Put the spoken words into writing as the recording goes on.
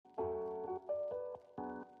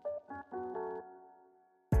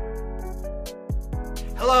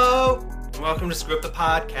welcome to Screw Up the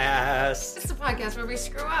Podcast. It's a podcast where we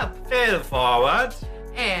screw up Fail forward.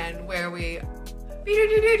 and where we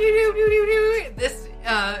this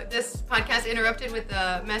podcast interrupted with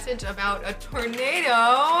a message about a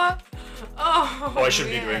tornado. Oh, I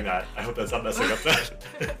shouldn't man. be doing that. I hope that's not messing up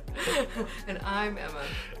that. And I'm Emma.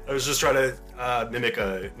 I was just trying to mimic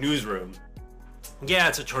a newsroom. Yeah,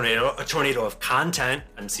 it's a tornado of content.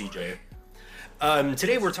 I'm CJ.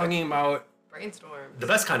 Today we're talking about Brainstorm. the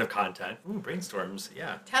best kind of content. Ooh, brainstorms,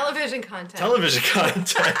 yeah. Television content. Television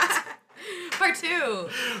content. Part 2.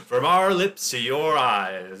 From our lips to your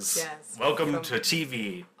eyes. Yes. Welcome From to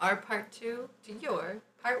TV. Our part 2 to your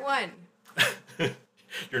part 1.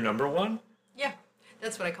 Your number one? Yeah,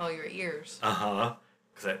 that's what I call your ears. Uh-huh.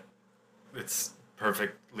 Because it's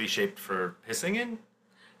perfectly shaped for pissing in?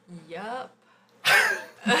 Yup.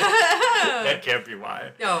 That can't be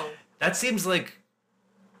why. No. That seems like...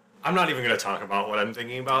 I'm not even going to talk about what I'm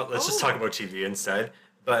thinking about. Let's just talk about TV instead.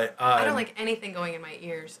 But I don't like anything going in my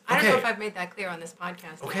ears. I don't know if I've made that clear on this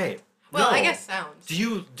podcast. Okay. Yet. Well, No. I guess sounds. Do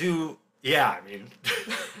you do... Yeah, I mean...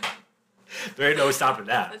 there ain't no stopping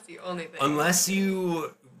that. That's the only thing. Unless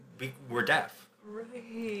were deaf.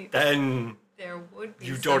 Right. Then There would be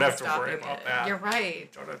you some don't have to stopping worry about it. that. You're right. you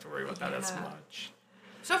don't have to worry about that as Yeah. much.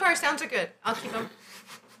 So far, sounds are good. I'll keep them.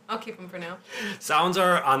 I'll keep them for now. Sounds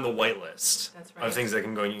are on the white list That's right. of things that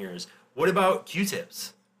can go in your ears. What about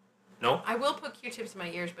Q-tips? No? I will put Q-tips in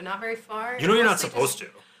my ears, but not very far. You know you're not Mostly supposed to.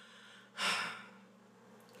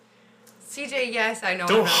 CJ, yes, I know.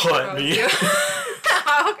 Don't I'm not hunt me. supposed to.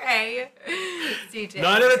 Okay. CJ.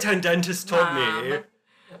 9 out of 10 dentists told me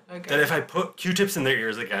Okay. that if I put Q-tips in their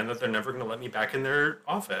ears again, that they're never going to let me back in their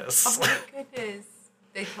office. Oh my goodness.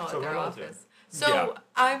 They call So it their what I'll do. office. So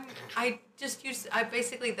Yeah. I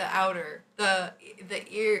basically the outer, the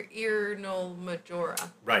ear majora.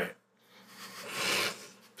 Right.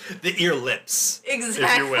 The ear lips. Exactly.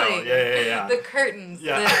 If you will. Yeah. The curtains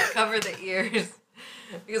Yeah. that cover the ears.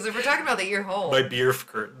 Because if we're talking about the ear hole, My beer then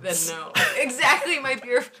curtains. no. Exactly, my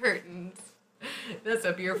beer curtains. That's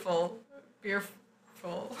a beerful.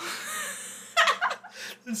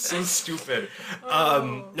 It's so stupid.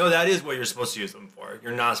 Oh. No, that is what you're supposed to use them for.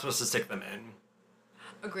 You're not supposed to stick them in.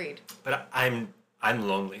 Agreed. But I'm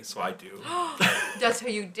lonely, so I do. That's how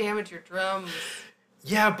you damage your drums.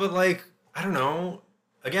 Yeah, but like, I don't know.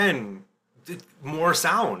 Again, more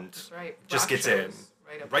sound That's right. just Rock gets shows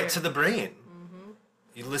in. up Right there. to the brain.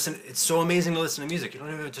 You listen, it's so amazing to listen to music. You don't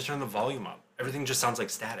even have to turn the volume up. Everything just sounds like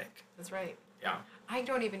static. That's right. Yeah. I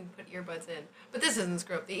don't even put earbuds in. But this isn't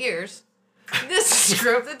Screw Up the Ears. This is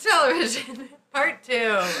Screw Up the Television. Part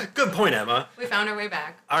 2. Good point, Emma. We found our way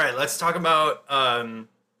back. All right, let's talk about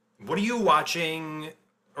what are you watching?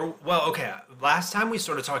 Or well, okay. Last time we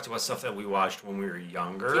sort of talked about stuff that we watched when we were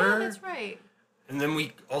younger. Yeah, that's right. And then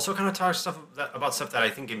we also kind of talked about stuff that I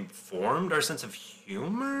think informed our sense of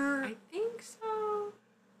humor. I think so.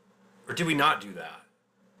 Or did we not do that?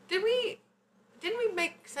 Didn't we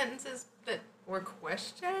make sentences that were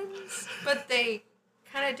questions, but they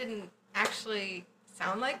kind of didn't actually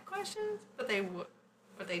sound like questions, but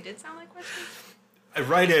they did sound like questions?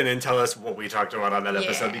 Write in and tell us what we talked about on that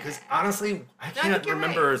episode, Yeah. because honestly, I I can't think you're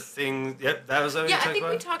remember right. things. Yep, that was what Yeah, we I talked think we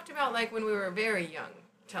about. talked about like when we were very young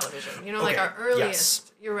television. You know, Okay, like our earliest.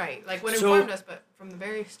 yes. You're right. Like what So- informed us, but from the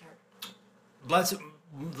very start.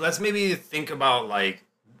 Let's maybe think about like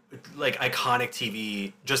iconic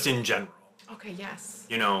TV just in general. Okay. Yes.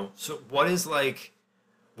 You know, so what's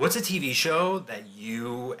a TV show that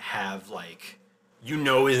you have like, you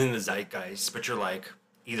know, is in the zeitgeist, but you're like,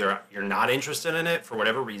 either you're not interested in it for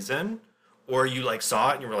whatever reason, or you like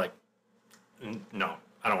saw it and you were like, no,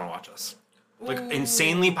 I don't want to watch this. Like Ooh.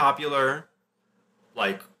 insanely popular,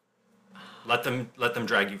 like let them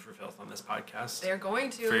drag you for filth on this podcast They're going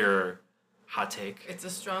to. for your hot take. It's a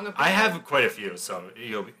strong opinion. I have quite a few, so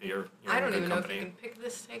you're I in don't good even know company. if you can pick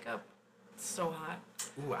this take up. It's so hot.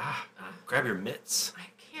 Ooh, grab your mitts. I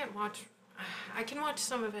can't watch. I can watch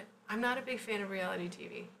some of it. I'm not a big fan of reality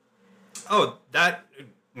TV. Oh, that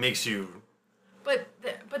makes you. But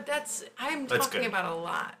that's I'm That's talking good. about a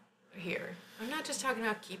lot here. I'm not just talking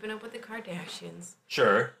about Keeping Up with the Kardashians.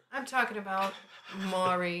 Sure. I'm talking about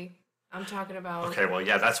Maury. I'm talking about Okay, well,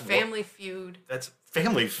 yeah, that's Family Feud. That's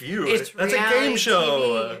Family Feud. It's That's a reality game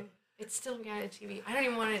show. TV. It's still reality TV. I don't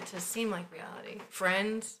even want it to seem like reality.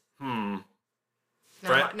 Friends.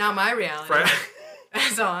 Fri- Not my reality.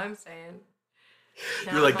 That's all I'm saying.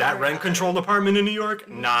 You're Not like my that rent reality. control department in New York?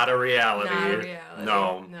 Not a reality. Not a reality.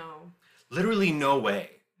 No. No. Literally no way.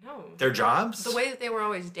 No. Their jobs? The way that they were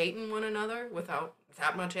always dating one another without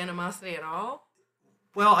that much animosity at all.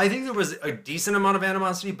 Well, I think there was a decent amount of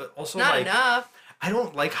animosity, but also Not like enough. I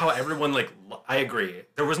don't like how everyone like. I agree.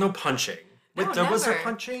 There was no punching. No, Was there never.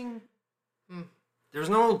 punching? Hmm. There was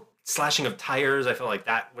no slashing of tires. I felt like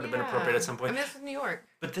that would have been appropriate at some I point. mean, this was New York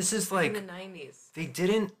But this is in like the 90s. they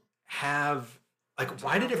didn't have like.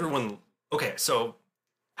 Why did everyone? Okay, so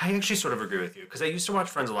I actually sort of agree with you because I used to watch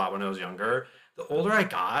Friends a lot when I was younger. The older I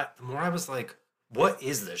got, the more I was like, "What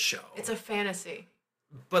is this show?" It's a fantasy.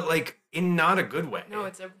 But like in not a good way. No,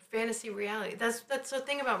 it's a fantasy reality. That's the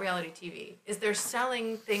thing about reality TV is they're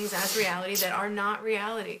selling things as reality that are not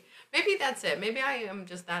reality. Maybe that's it. Maybe I am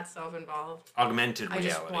just that self-involved. Augmented I reality.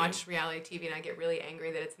 just watch reality TV and I get really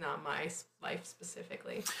angry that it's not my life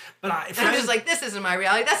specifically. But And I'm just like, this isn't my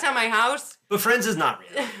reality. That's not my house. But Friends is not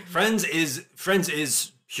reality. Friends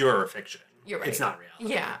is pure fiction. You're right. It's not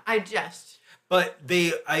reality. Yeah, I just. But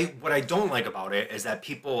what I don't like about it is that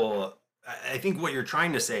people. I think what you're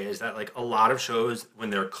trying to say is that like a lot of shows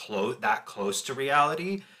when they're close to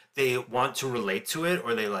reality, they want to relate to it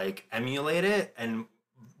or they like emulate it, and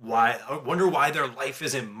I wonder why their life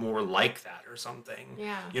isn't more like that or something.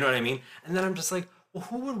 Yeah. You know what I mean? And then I'm just like, well,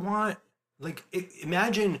 who would want like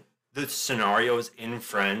imagine the scenarios in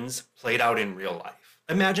Friends played out in real life.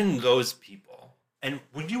 Imagine those people. And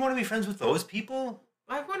would you want to be friends with those people?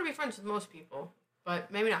 I want to be friends with most people,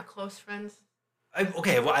 but maybe not close friends.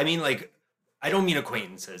 Okay, well, I mean, like, I don't mean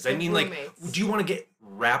acquaintances. I Like mean, like, roommates. do you want to get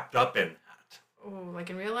wrapped up in that? Oh, like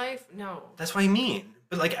in real life? No. That's what I mean.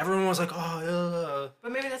 But like, everyone was like, oh,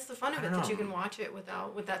 But maybe that's the fun of I it, don't that you know. can watch it with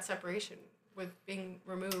that separation, with being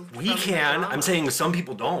removed. we from the can. drama. I'm saying some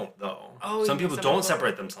people don't, though. Oh, some yeah, people don't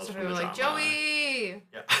separate themselves some from the people are drama. like, Joey!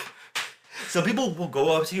 Yeah. Some people will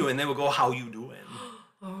go up to you and they will go, "How you doing?"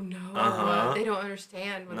 Oh no, Uh-huh. they don't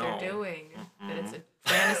understand what No. they're doing. That it's a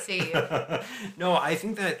fantasy. No, I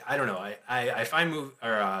think that I don't know. I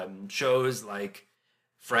find shows like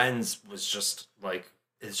Friends was just like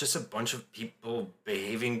it's just a bunch of people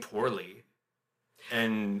behaving poorly,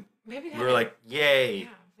 and Maybe we were like, "Yay!" yeah,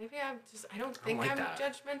 maybe I don't think like I'm that.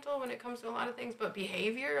 judgmental when it comes to a lot of things, but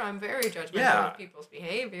behavior, I'm very judgmental Yeah. of people's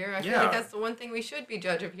behavior. I feel Yeah. like that's the one thing we should be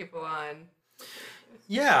judging people on.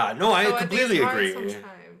 Yeah, no, So I think completely it's hard agree.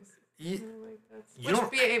 Sometimes. Ye- Which you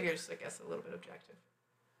don't- behavior is, I guess, a little bit objective.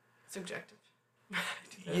 Subjective. I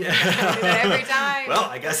do Yeah. that every time. Well,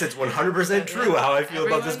 I guess it's 100% true how I feel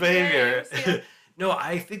about this Everyone's behavior. names, yeah. No,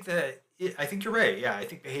 I think I think you're right. Yeah, I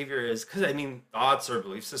think behavior is because I mean thoughts or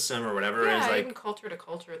belief system or whatever Yeah, is like. even culture to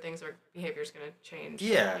culture, things are behavior's gonna change.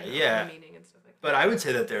 Yeah, yeah. The meaning and stuff like that. But I would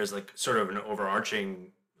say that there's like sort of an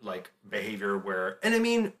overarching like behavior where, and I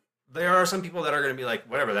mean, there are some people that are going to be like,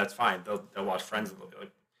 whatever, that's fine. They'll watch Friends and they'll be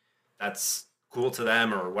like, that's cool to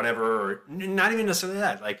them or whatever. Or not even necessarily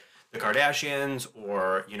that. Like the Kardashians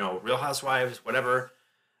or Real Housewives, whatever.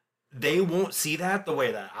 They won't see that the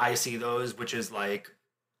way that I see those, which is like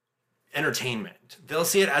entertainment. They'll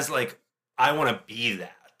see it as like, I want to be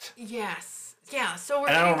that. Yes. Yeah. So we're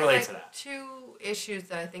And I don't getting relate to, to like, that. two issues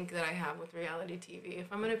that I think that I have with reality TV.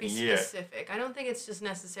 If I'm gonna be Yeah. specific, I don't think it's just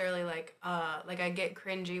necessarily like I get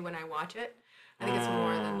cringy when I watch it. I think it's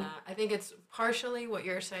more than that. I think it's partially what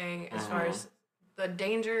you're saying as far as the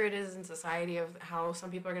danger it is in society of how some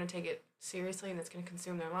people are going to take it seriously and it's going to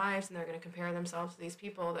consume their lives and they're going to compare themselves to these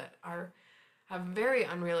people that have very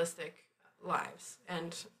unrealistic lives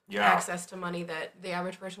and Yeah. access to money that the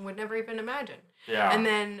average person would never even imagine. Yeah.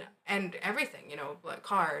 And everything, like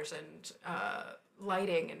cars and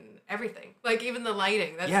lighting and everything. Like even the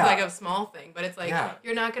lighting, that's Yeah. like a small thing, but it's like Yeah.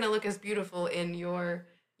 you're not going to look as beautiful in your,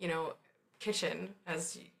 kitchen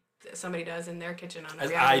as somebody does in their kitchen on a As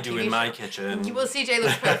reality I do TV in my show. kitchen. Well, CJ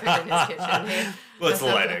looks perfect in his kitchen. Hey, Well, it's that's the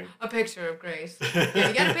not lighting. A picture of Grace. Yeah,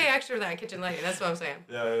 you gotta pay extra for that kitchen lighting. That's what I'm saying.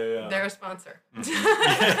 Yeah. They're a sponsor.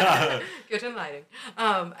 Yeah. Kitchen lighting.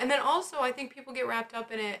 And then also, I think people get wrapped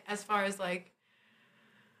up in it as far as like,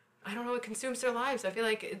 I don't know, it consumes their lives. I feel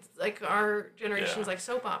like it's like our generation's Yeah. like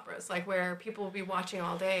soap operas, like where people will be watching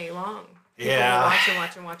all day long. People Yeah. will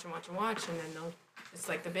watch and then it's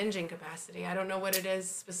like the binging capacity. I don't know what it is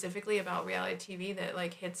specifically about reality TV that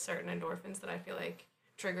like hits certain endorphins that I feel like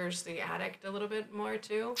triggers the addict a little bit more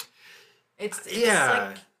too. It's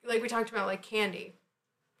Yeah. like we talked about like candy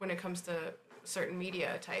when it comes to certain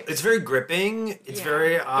media types. It's very gripping. It's Yeah,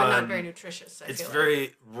 very but not very nutritious. I it's feel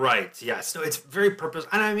very right. Yes. No, it's very purpose.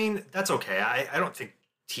 And I mean, that's okay. I don't think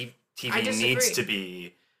TV I needs disagree. to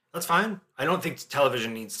be. That's fine. I don't think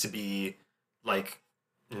television needs to be like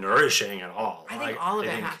nourishing at all. I think all of it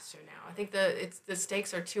think- has to now. I think the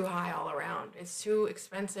stakes are too high all around. It's too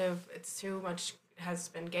expensive. It's too much has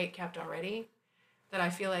been gate kept already. That I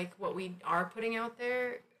feel like what we are putting out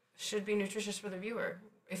there should be nutritious for the viewer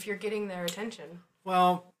if you're getting their attention.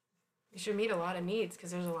 Well, You should meet a lot of needs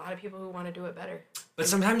because there's a lot of people who want to do it better. But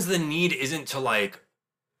sometimes the need isn't to like.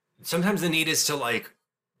 Sometimes the need is to like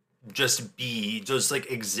just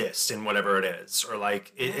like exist in whatever it is, or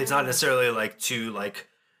like it's not necessarily like to like,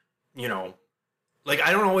 you know, like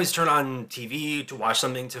I don't always turn on TV to watch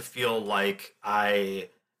something to feel like I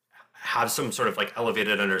have some sort of like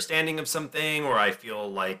elevated understanding of something, or I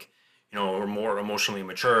feel like, you know, or more emotionally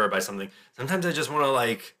mature by something. Sometimes I just want to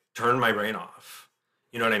like turn my brain off.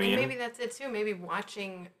 You know what I mean? And maybe that's it too. Maybe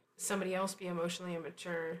watching somebody else be emotionally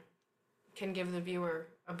immature can give the viewer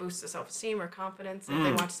a boost of self-esteem or confidence if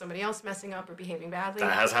they watch somebody else messing up or behaving badly.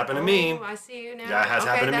 That has happened to me. I see you now. That has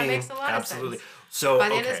happened to me. That makes a lot Absolutely. of sense. So by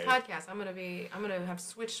the end of this podcast, I'm gonna have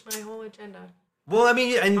switched my whole agenda. Well, I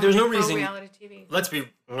mean, and there's no reason. Reality TV. Let's be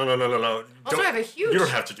no. Also, I have a huge. You don't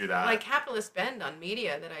have to do that. Like capitalist bend on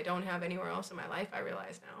media that I don't have anywhere else in my life. I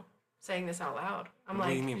realize now, saying this out loud. What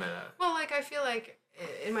do you mean by that? Well, like I feel like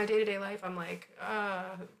in my day-to-day life, I'm like,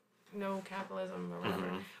 no capitalism or whatever.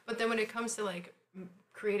 But then when it comes to like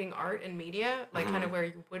creating art and media, like kind of where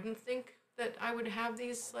you wouldn't think that I would have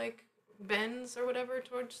these like bends or whatever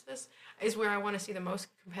towards this, is where I want to see the most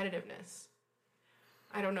competitiveness.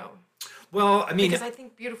 I don't know. Well, I mean, because I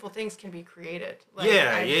think beautiful things can be created. Like,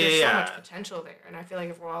 there's so much potential there, and I feel like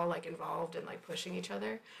if we're all like involved in like pushing each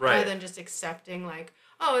other, rather than just accepting like,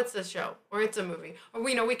 oh, it's a show or it's a movie, or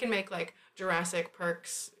we can make like Jurassic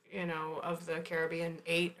Parks, of the Caribbean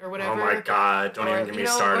 8 or whatever. Oh my God! Don't even get me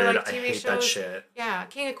started. Like I hate that shit. Yeah,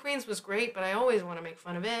 King of Queens was great, but I always want to make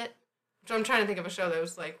fun of it. So I'm trying to think of a show that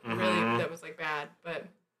was like really that was like bad, but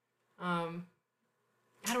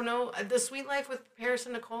I don't know. The Sweet Life with Paris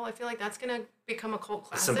and Nicole, I feel like that's going to become a cult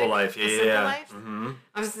classic. Simple Life, yeah. Simple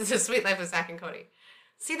Life? The Sweet Life with Zach and Cody.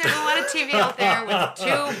 See, there's a lot of TV out there with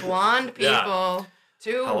two blonde people,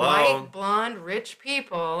 two white, blonde, rich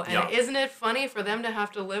people, and isn't it funny for them to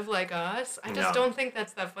have to live like us? I just don't think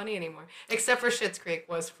that's that funny anymore. Except for Schitt's Creek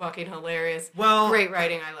was fucking hilarious. Well, great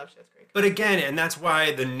writing. I love Schitt's Creek. But again, and that's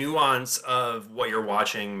why the nuance of what you're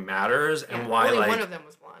watching matters, and why only like one of them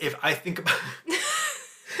was blonde. If I think about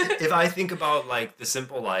if I think about like The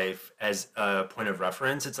Simple Life as a point of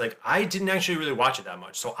reference, it's like I didn't actually really watch it that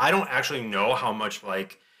much, so I don't actually know how much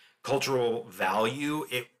like cultural value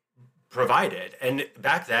it provided. And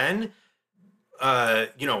back then,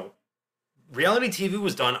 reality TV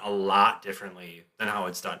was done a lot differently than how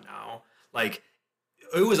it's done now. Like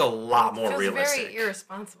it was a lot more realistic. It was very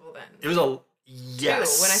irresponsible then. It was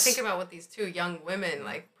yes. Too, when I think about what these two young women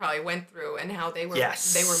like probably went through and how they were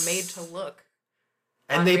made to look.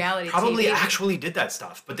 And they probably actually did that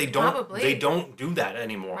stuff, but they don't. Probably. They don't do that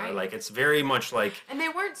anymore. Right. Like it's very much like. And they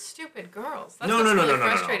weren't stupid girls. That's no,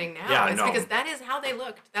 frustrating now. Yeah, it's because that is how they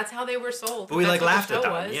looked. That's how they were sold. But we like laughed at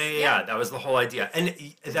them. Yeah. That was the whole idea. And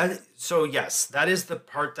that. So yes, that is the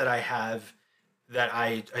part that I have, that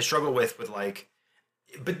I struggle with like,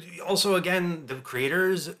 but also again, the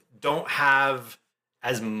creators don't have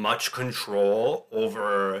as much control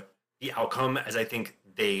over the outcome as I think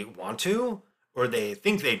they want to. Or they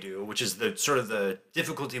think they do, which is the sort of the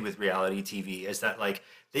difficulty with reality TV, is that like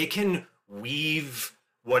they can weave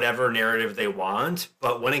whatever narrative they want,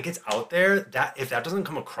 but when it gets out there, that if that doesn't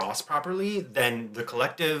come across properly, then the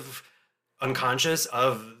collective unconscious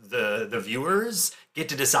of the viewers get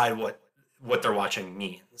to decide what they're watching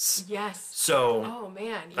means. Yes. So oh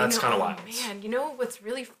man, that's kind of wild. Man, what's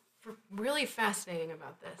really fascinating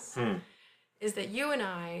about this? Is that you and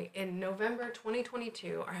I, in November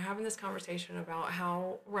 2022, are having this conversation about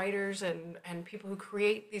how writers and people who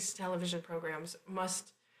create these television programs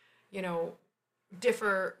must,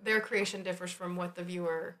 differ. Their creation differs from what the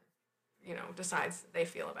viewer, decides they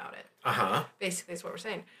feel about it. Basically, is what we're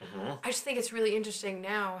saying. I just think it's really interesting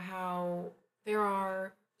now how there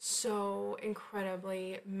are so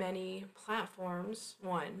incredibly many platforms,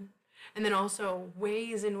 and then also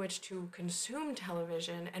ways in which to consume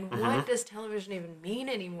television, and what does television even mean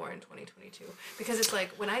anymore in 2022? Because it's like,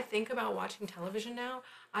 when I think about watching television now,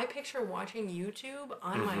 I picture watching YouTube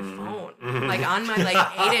on my phone, like on my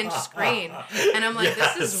 8-inch screen. And I'm like,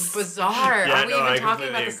 this is bizarre. Are we even talking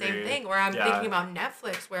about the same thing? Or I'm thinking about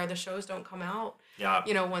Netflix, where the shows don't come out,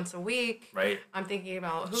 once a week. Right. I'm thinking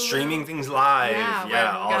about Hulu. Streaming things live.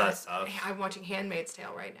 All that stuff. I'm watching Handmaid's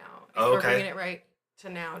Tale right now. Oh, okay. We're bringing it right to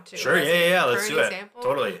now too. Sure, let's do it.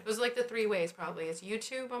 Totally. It was like the three ways probably. It's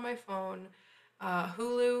YouTube on my phone,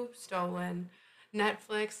 Hulu stolen,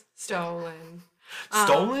 Netflix stolen.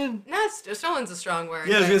 Stolen? No, stolen's a strong word.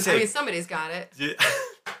 Yeah, I was gonna say. I mean, somebody's got it. Yeah.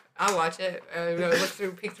 I'll watch it.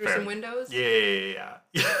 Peek through some windows. Yeah.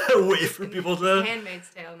 Wait for people to. Handmaid's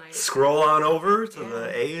Tale night. Scroll on over to the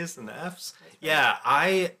A's and the F's. Right. Yeah,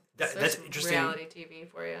 That's interesting. Reality TV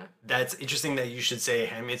for you. That's interesting that you should say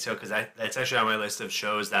Handmaid's Tale, because that's actually on my list of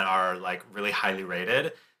shows that are like really highly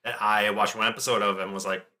rated that I watched one episode of and was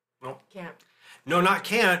like, nope. Can't. No, not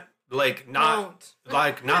can't. Like not Won't.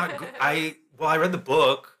 like not I read the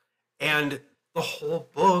book, and the whole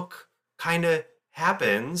book kind of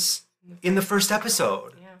happens in the first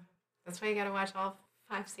episode. Yeah. That's why you gotta watch all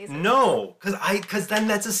 5 seasons. No, because then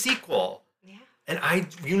that's a sequel. Yeah. And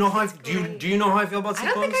you know how do you know how I feel about I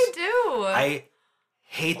sequels? don't think I do. I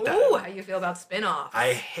hate that. Ooh, how you feel about spin-offs?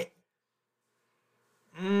 I hate.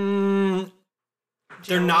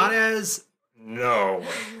 They're not as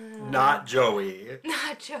not Joey.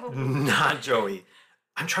 Not Joe. Not Joey.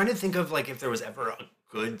 I'm trying to think of like if there was ever a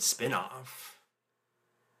good spin-off.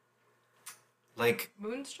 Like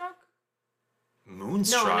Moonstruck?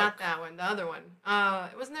 Moonstruck. No, not that one. The other one.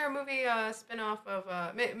 Wasn't there a movie spin-off of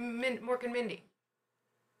Mork and Mindy?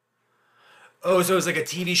 Oh, so it was like a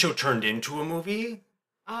TV show turned into a movie?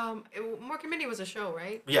 Mork and Mindy was a show,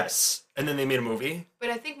 right? Yes. And then they made a movie? But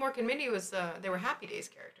I think Mork and Mindy was they were Happy Days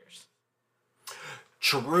characters.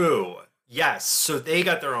 True. Yes. So they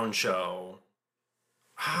got their own show.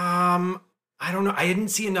 I don't know. I didn't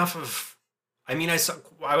see enough of. I mean, I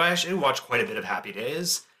actually watched quite a bit of Happy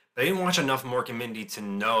Days, but I didn't watch enough Mork and Mindy to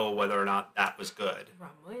know whether or not that was good.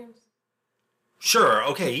 Robin Williams. Sure.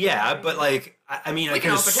 Okay. Yeah. But like, I mean, We I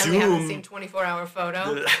can all pretend we haven't assume. seen 24-Hour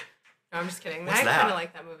Photo. No, I'm just kidding. What's I that? kind of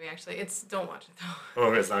like that movie actually. Don't watch it though.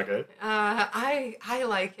 Oh, it's not good. I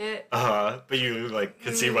like it. But you like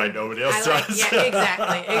can see why nobody else does. Yeah,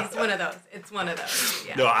 exactly. It's one of those. It's one of those.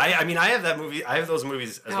 Yeah. No, I mean, I have that movie. I have those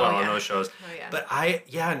movies as well on yeah. those shows. Oh yeah. But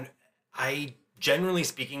I generally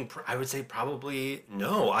speaking, I would say probably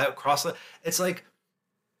no. It's like,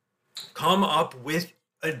 come up with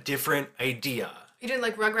a different idea. You didn't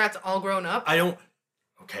like Rugrats All Grown Up?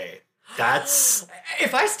 Okay, that's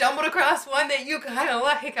If I stumbled across one that you kind of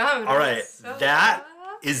like, I'm all right. so That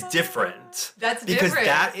is different. That's because different.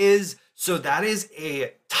 that is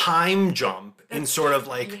a time jump in sort of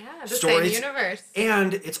like the stories. same universe.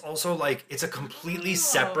 And it's also like it's a completely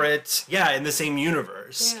separate, in the same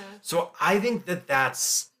universe. Yeah. So I think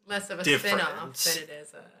that's Less of a different. spin-off than it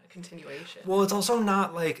is a continuation. well, it's also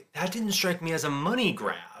not like that didn't strike me as a money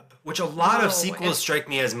grab, which a lot No, of sequels strike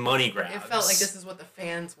me as money grabs. It felt like this is what the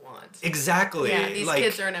fans want. Exactly. Yeah, these like,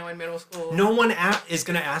 kids are now in middle school. no one is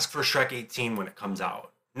going to ask for Shrek 18 when it comes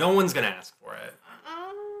out. No one's going to ask for it.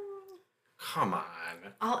 Come on.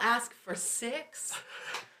 I'll ask for 6,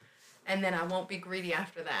 and then I won't be greedy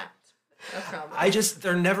after that. I promise.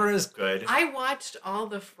 They're never as good. I watched all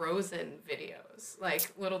the Frozen videos,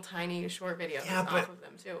 like little tiny short videos off of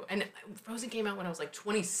them too. And Frozen came out when I was like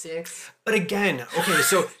 26. But again, okay,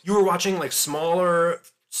 so you were watching like small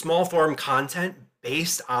form content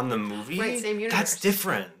based on the movie. Right, same universe. That's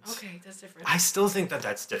different. Okay, that's different. I still think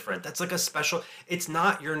that's different. That's like a special.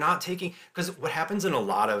 You're not taking, because what happens in a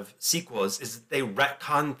lot of sequels is they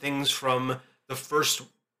retcon things from the first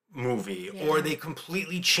movie, or they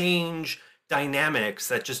completely change dynamics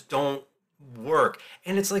that just don't work.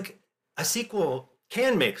 And it's like a sequel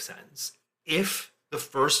can make sense if the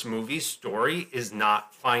first movie's story is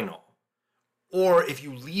not final, or if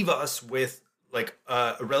you leave us with like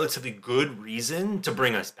a relatively good reason to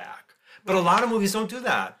bring us back. But a lot of movies don't do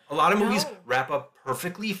that. A lot of movies wrap up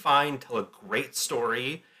perfectly fine, tell a great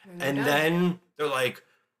story, and then they're like,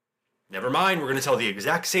 never mind, we're going to tell the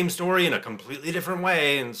exact same story in a completely different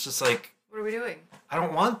way. And it's just like, What are we doing? I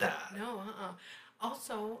don't want that. No,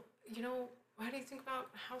 Also, how do you think about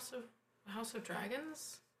House of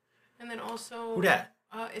Dragons? And then also... Who dat?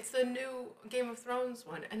 It's the new Game of Thrones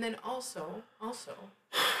one. And then also,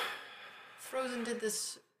 Frozen did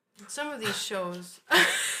this... Some of these shows...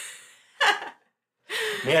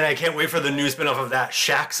 Man, I can't wait for the new spin-off of that,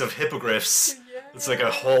 Shacks of Hippogriffs. It's like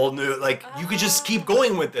a whole new, like, you could just keep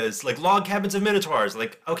going with this. Like, Log Cabins of Minotaurs.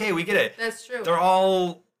 Like, okay, we get it. That's true. They're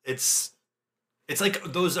all, it's like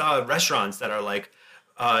those restaurants that are like,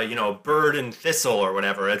 Bird and Thistle or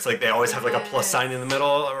whatever. It's like they always have like a plus sign in the middle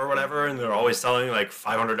or whatever, and they're always selling like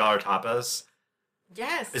 $500 tapas.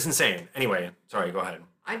 Yes. It's insane. Anyway, sorry, go ahead.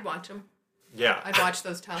 I'd watch them. Yeah. I'd watch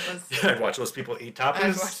those tapas. Yeah, I'd watch those people eat tapas.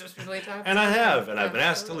 I'd watch those people eat tapas. And I have, and I've been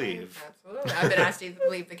asked to leave. Absolutely. I've been asked to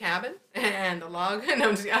leave the cabin and the log. No,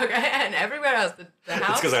 I'm just, okay, and everywhere else. The house.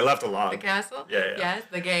 It's because I left a log. The castle. Yeah. Yes,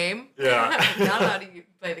 the game. Yeah. Not allowed to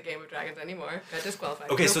play the Game of Dragons anymore. That disqualifies.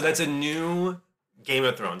 Okay, so that's a new Game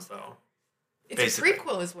of Thrones, though. It's basically. A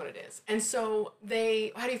prequel is what it is. And so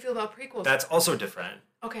how do you feel about prequels? That's also different.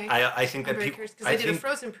 Okay. I think that people... Because they did a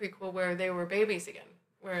Frozen prequel where they were babies again.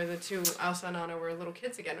 where the two Elsa and Anna were little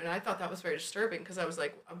kids again, and I thought that was very disturbing because I was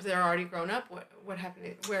like, they're already grown up. What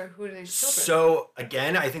happened? Who are these children? So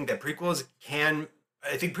again, I think that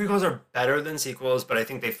I think prequels are better than sequels, but I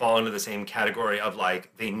think they fall into the same category of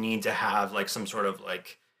like they need to have like some sort of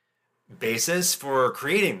like basis for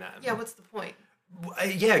creating them. Yeah, what's the point?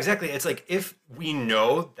 Yeah, exactly. It's like if we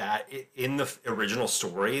know that in the original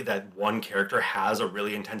story that one character has a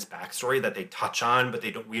really intense backstory that they touch on, but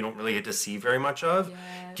we don't really get to see very much of. Yes.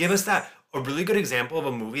 Give us that. A really good example of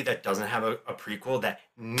a movie that doesn't have a prequel that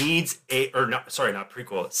needs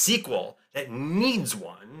sequel that needs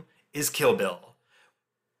one is Kill Bill.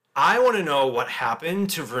 I want to know what happened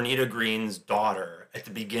to Vernita Green's daughter at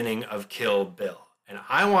the beginning of Kill Bill. And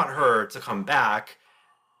I want her to come back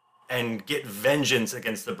and get vengeance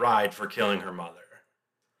against the bride for killing her mother.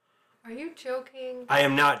 Are you joking? I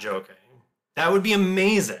am not joking. That would be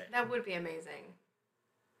amazing. That would be amazing.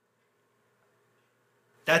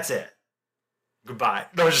 That's it. Goodbye.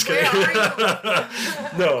 No, I'm just Where kidding. are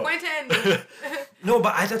you? No. Quentin! No,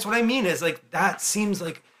 but that's what I mean is like that seems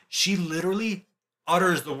like she literally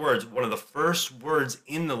utters the words. One of the first words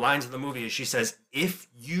in the lines of the movie is she says, if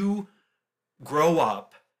you grow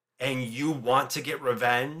up and you want to get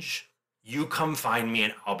revenge, you come find me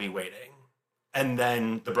and I'll be waiting. And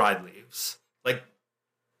then the bride leaves. Like,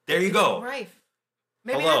 there you go. Right.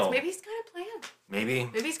 Maybe Hello. maybe he's got a plan. Maybe.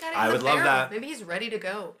 Maybe he's got it. I would love that. Maybe he's ready to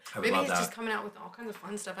go. I would Maybe love he's that. just coming out with all kinds of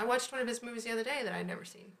fun stuff. I watched one of his movies the other day that I'd never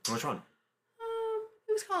seen. Which one?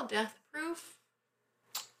 It was called Death Proof.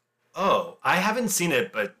 Oh, I haven't seen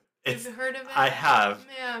it, but it's. You've heard of it? I have.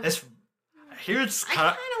 Yeah. Here's I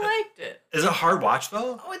kind kind of liked it. Is it a hard watch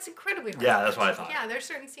though? Oh, it's incredibly hard. Yeah, that's what I thought. Yeah, there's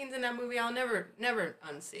certain scenes in that movie I'll never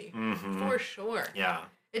unsee. Mm-hmm. For sure. Yeah.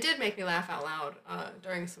 It did make me laugh out loud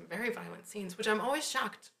during some very violent scenes, which I'm always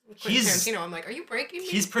shocked. With He's- Quentin Tarantino. I'm like, are you breaking me?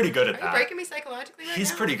 He's pretty good at Are that. you breaking me psychologically right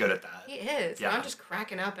He's now? pretty good at that. He is. Yeah. I'm just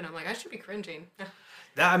cracking up, and I'm like, I should be cringing.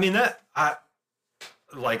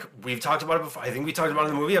 Like we've talked about it before. I think we talked about it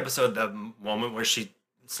in the movie episode. The moment where she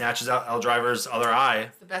snatches out Elle Driver's other eye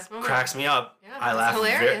It's the best moment. cracks me up. Yeah, I it's laugh.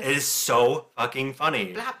 hilarious. It is so fucking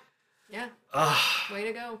funny. Blap. Yeah. Ugh. Way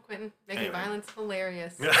to go, Quentin. Making Anyway. violence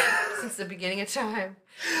hilarious since the beginning of time.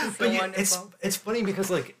 It's so But wonderful. it's funny because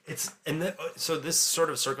like so this sort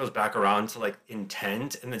of circles back around to like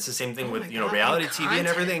intent, and it's the same thing Oh with my you know God, reality and TV and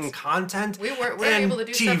everything, and content. we're and able to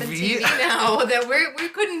do stuff in TV now that we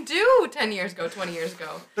couldn't do 10 years ago, 20 years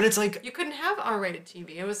ago. But it's like You couldn't have R-rated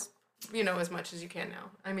TV. It was, as much as you can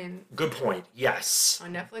now. I mean, good point. Yes,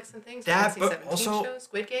 on Netflix and things. That, but NC-17 also- shows,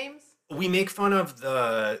 Squid Games. we make fun of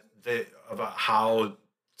about how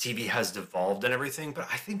TV has devolved and everything, but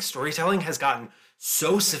I think storytelling has gotten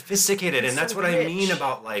so sophisticated, and that's so what I mean rich.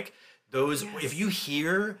 about like those. Yes. If you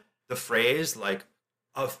hear the phrase like,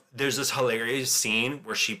 there's this hilarious scene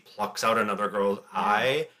where she plucks out another girl's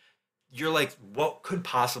eye, you're like, what could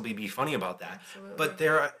possibly be funny about that? Absolutely. But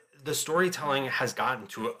the storytelling has gotten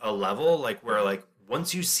to a level like where like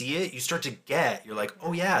once you see it, you start to you're like,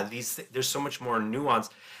 oh yeah, there's so much more nuance.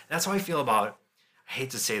 And that's how I feel about. I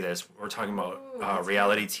hate to say this, we're talking about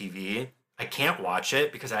reality TV. I can't watch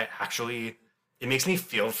it because it makes me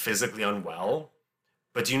feel physically unwell.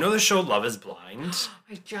 But do you know the show Love is Blind?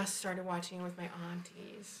 I just started watching it with my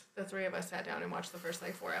aunties. The three of us sat down and watched the first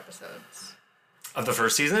 4 episodes. Of the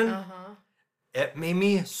first season? Uh-huh. It made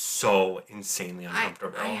me so insanely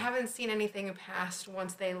uncomfortable. I haven't seen anything past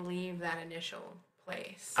once they leave that initial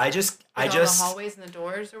place. I With just all the hallways and the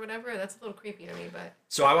doors or whatever. That's a little creepy to me, but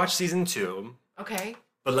so I watched season 2, okay.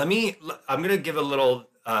 but I'm gonna give a little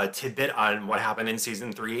tidbit on what happened in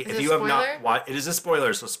season 3. Is If it you a have not spoiler? watched, it is a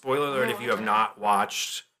spoiler. So spoiler alert if you have okay. not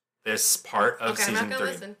watched this part of Okay, I'm season not 3.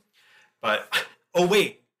 gonna listen. But oh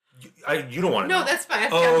wait, you don't want to know. No, that's fine.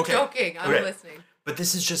 Oh, I'm okay. joking. I'm Okay. listening. But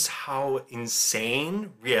this is just how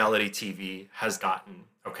insane reality TV has gotten,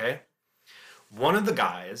 okay? One of the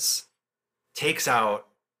guys takes out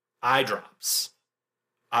eye drops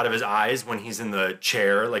out of his eyes when he's in the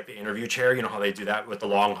chair, like the interview chair. You know how they do that with the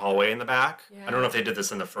long hallway in the back? Yeah. I don't know if they did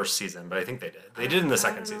this in the first season, but I think they did. They did in the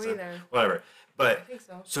second I don't know season. either. Whatever. But I think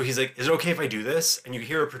so. so he's like, is it okay if I do this? And you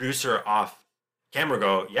hear a producer off camera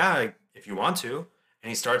go, yeah, if you want to. And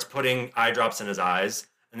he starts putting eye drops in his eyes.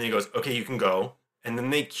 And then he goes, okay, you can go. And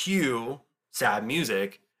then they cue sad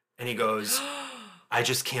music. And he goes, I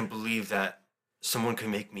just can't believe that someone could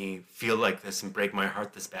make me feel like this and break my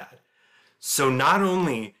heart this bad. So not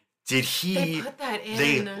only did They put that in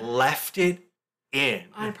they left it in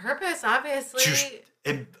on purpose, obviously.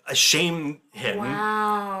 to shame him.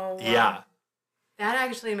 Wow. Yeah. That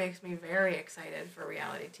actually makes me very excited for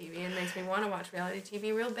reality TV and makes me want to watch reality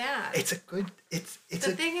TV real bad. It's a good it's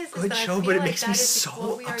The a thing is good that show, I feel but it like makes me that is so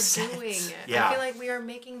what we upset. are doing. Yeah. I feel like we are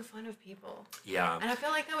making fun of people. Yeah. And I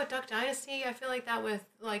feel like that with Duck Dynasty. I feel like that with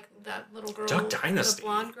like that little girl, Duck Dynasty? the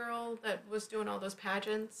blonde girl that was doing all those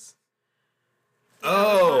pageants.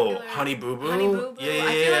 Oh, Popular. Honey Boo Boo? Honey Boo Boo. Yeah, I feel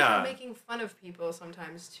like yeah. we're making fun of people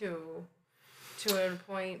sometimes too, to a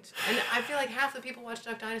point. And I feel like half the people watched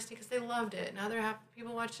Duck Dynasty because they loved it, and other half the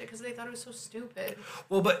people watched it because they thought it was so stupid.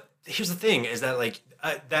 Well, but here's the thing: is that like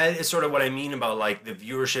that is sort of what I mean about like the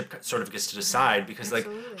viewership sort of gets to decide because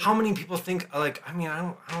Absolutely. like how many people think like I mean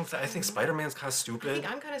I think Spider-Man's kind of I stupid.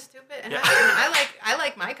 think I'm kind of stupid, and Yeah. I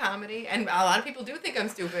like my comedy, and a lot of people do think I'm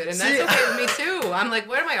stupid, and that's See, okay with me too. I'm like,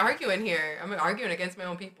 what am I arguing here? I'm arguing against my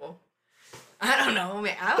own people. I don't know. I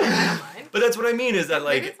mean, I don't mind. But that's what I mean is that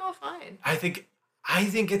Maybe like it's all fine. I think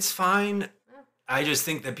it's fine. I just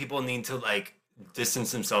think that people need to like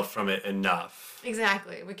distance themselves from it enough.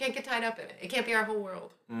 Exactly. We can't get tied up in it. It can't be our whole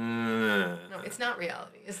world. No, it's not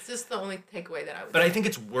reality. It's just the only takeaway that I would. But I think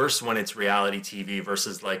it's worse when it's reality TV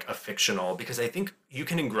versus like a fictional because I think you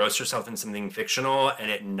can engross yourself in something fictional and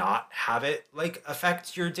it not have it like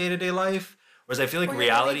affect your day-to-day life. Whereas I feel like Or your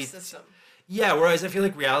reality belief system. Yeah, whereas I feel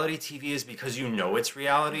like reality TV is because you know it's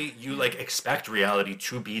reality, you like expect reality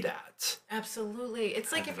to be that. Absolutely.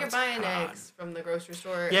 It's like think if you're that's buying odd. eggs from the grocery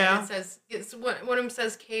store Yeah. and it says one of them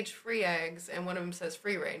says cage-free eggs and one of them says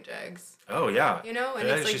free-range eggs. Oh yeah. You know, and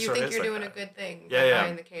It it's like actually you sort of think is you're like doing that. a good thing Yeah, by yeah.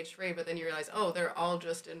 buying the cage-free, but then you realize, oh, they're all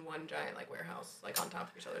just in one giant like warehouse, like on top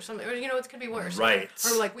of each other. Something, or you know, it could be worse. Right.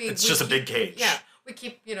 Or like It's we just a keep- big cage. Yeah, we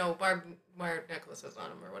keep barbed wire necklaces on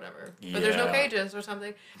them or whatever, but there's no Yeah. cages or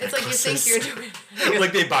something. It's like you think Necklaces. you're doing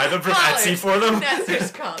Like they buy them from collars. Etsy for them. That's what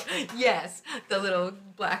it's called. Yes, the little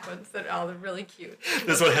black ones that are all really cute.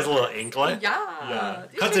 This one has a little anklet. Yeah.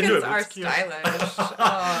 These Cuts into chickens it. are It's cute. stylish. Oh,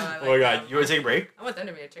 I Oh my like god, them. you want to take a break? I want them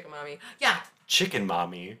to be a chicken mommy. Yeah. Chicken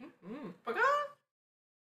mommy.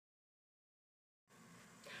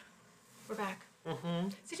 We're back. Mm-hmm.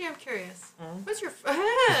 CJ, I'm curious. What's your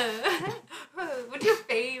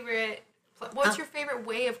What's your favorite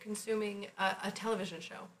way of consuming a television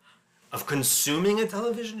show? Of consuming a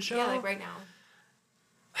television show? Yeah, like right now.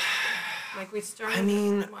 Like we started I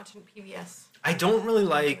mean- watching PBS. I don't really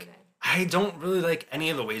like day. any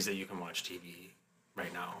of the ways that you can watch TV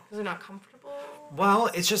right now. Because they're not comfortable, Well,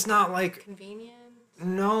 it's just not like convenient.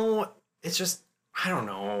 no, it's just I don't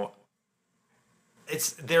know.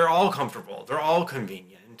 They're all comfortable. They're all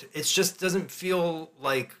convenient. It just doesn't feel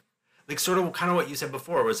like sort of kind of what you said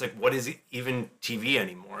before was like what is even TV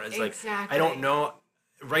anymore? It's like I don't Exactly. know.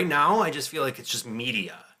 Right now I just feel like it's just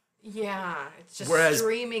media. Yeah, it's just Whereas-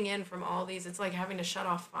 streaming in from all these. It's like having to shut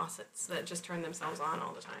off faucets that just turn themselves on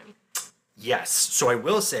all the time. Yes. So I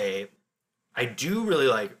will say I do really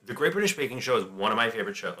like The Great British Baking Show is one of my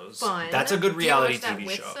favorite shows. Fun. That's a good Do you reality watch that TV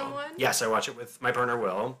with show. someone? Yes, I watch it with my partner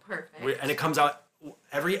Will. Perfect. And it comes out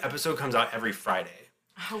every episode comes out every Friday.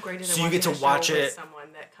 How great is it? So you get to watching a watch show with it-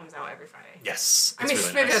 someone that comes out every Friday. Yes. I it's mean,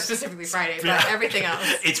 really maybe nice. that's specifically Friday, but Yeah. everything else.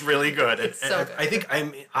 It's really good. It's And so I good.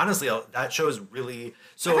 think honestly that show is really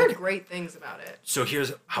I've heard so. great things about it. So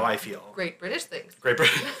here's how I feel. Great British things. Great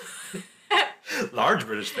British, large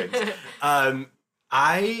British things.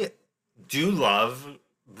 I do love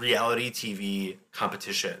reality TV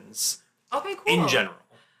competitions Okay, cool. in general.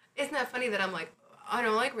 Isn't that funny that I'm like, I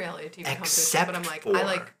don't like reality TV competitions, Except but I'm like, for- I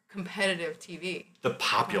like competitive TV. The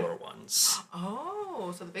popular ones.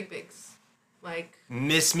 Oh, so the big bigs. Like,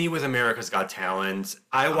 Miss Me with America's Got Talent.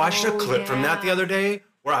 I watched a Oh, clip from that the yeah. other day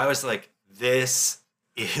where I was like, this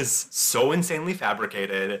is so insanely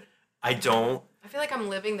fabricated. I don't. I feel like I'm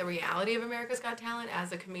living the reality of America's Got Talent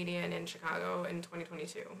as a comedian in Chicago in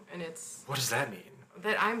 2022. And it's What does that mean?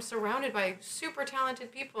 that I'm surrounded by super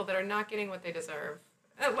talented people that are not getting what they deserve.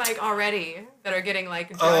 Like, already. That are getting, like,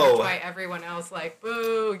 judged Oh. by everyone else. Like,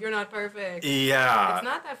 boo, you're not perfect. Yeah. It's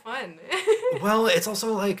not that fun. Well, it's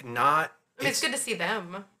also like not. I mean, it's good to see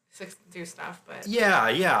them do stuff, but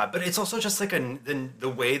Yeah, but it's also just like the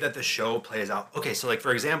way that the show plays out. Okay, so like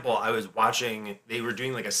for example, I was watching. They were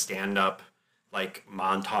doing like a stand-up, like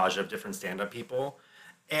montage of different stand-up people,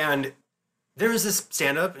 and there was this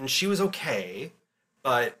stand-up, and she was okay,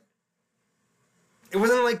 but it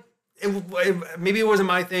wasn't like maybe it wasn't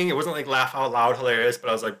my thing. It wasn't like laugh out loud hilarious, but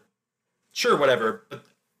I was like, sure, whatever. But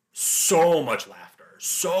so much laughter.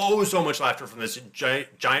 So much laughter from this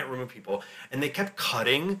giant room of people. And they kept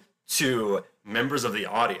cutting to members of the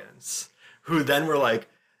audience who then were like,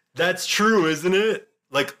 that's true, isn't it?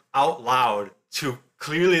 Like out loud to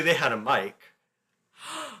clearly they had a mic.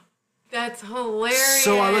 that's hilarious.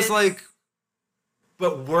 So I was like,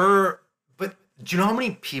 but Do you know how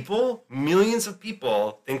many people, millions of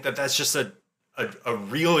people, think that that's just a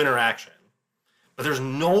real interaction? But there's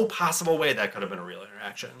no possible way that could have been a real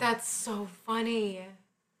interaction. That's so funny.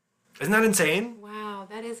 Isn't that insane? Wow,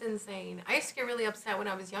 that is insane. I used to get really upset when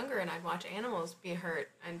I was younger and I'd watch animals be hurt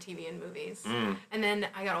on TV and movies. And then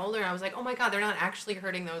I got older and I was like, oh my God, they're not actually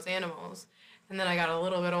hurting those animals. And then I got a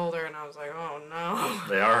little bit older and I was like, oh no.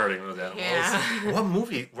 They are hurting those animals. Yeah. What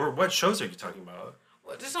movie or what shows are you talking about?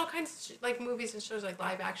 Well, there's all kinds of like movies and shows, like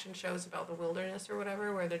live action shows about the wilderness or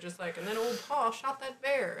whatever, where they're just like, and then old Paul shot that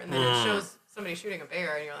bear. And then it shows somebody shooting a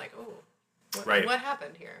bear and you're like, oh, what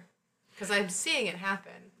happened here? Because I'm seeing it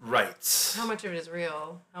happen. Right. How much of it is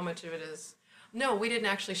real? How much of it is... No, we didn't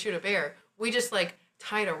actually shoot a bear. We just, like,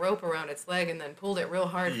 tied a rope around its leg and then pulled it real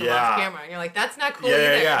hard from off camera. And you're like, that's not cool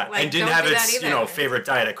either. Yeah. Like, and didn't have its, favorite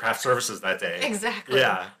diet at craft services that day. Exactly.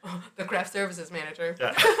 Yeah. Oh, the craft services manager.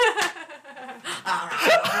 Yeah.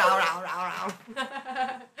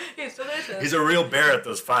 He's delicious. He's a real bear at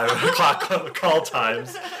those 5 o'clock call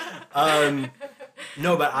times.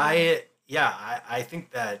 No, but I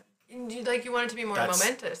think that... You want it to be more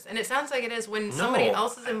momentous. And it sounds like it is when somebody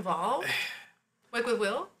else is involved. Like with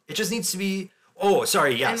Will. It just needs to be... Oh,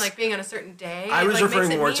 sorry, yes. And like being on a certain day. I was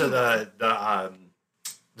referring more to the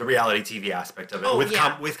reality TV aspect of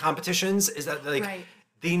it. With competitions, is that like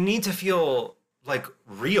they need to feel like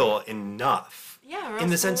real enough. Yeah, in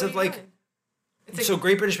the sense of like... So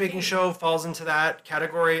Great British Baking Show falls into that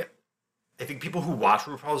category. I think people who watch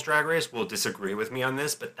RuPaul's Drag Race will disagree with me on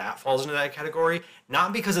this, but that falls into that category.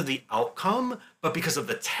 Not because of the outcome, but because of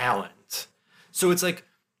the talent. So it's like,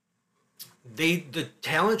 the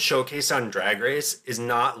talent showcased on Drag Race is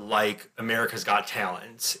not like America's Got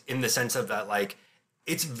Talent in the sense of that, like,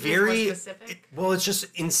 it's very... More specific? It's just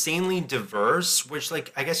insanely diverse, which,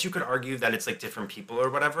 like, I guess you could argue that it's, like, different people or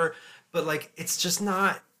whatever, but, like, it's just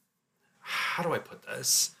not... How do I put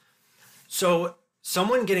this? So...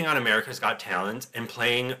 Someone getting on America's Got Talent and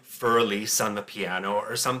playing Fur-Elise on the piano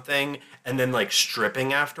or something, and then like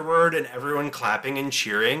stripping afterward and everyone clapping and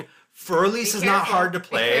cheering. Fur-Elise is not hard to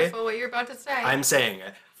play. Be careful what you're about to say. I'm saying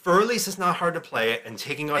it. Fur-Elise is not hard to play, and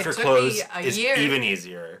taking off your clothes is even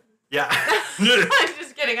easier. Yeah. I'm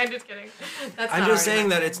just kidding. I'm just saying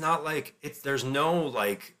that it's not like there's no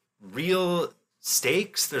like real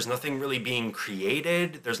stakes. There's nothing really being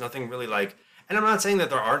created. There's nothing really like... And I'm not saying that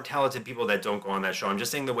there aren't talented people that don't go on that show. I'm just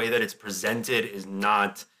saying the way that it's presented is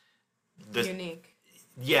not... unique.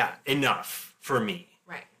 Yeah, enough for me.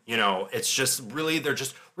 Right. It's just really... They're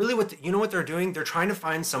just... Really, what they're doing? They're trying to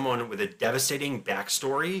find someone with a devastating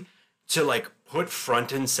backstory to, like, put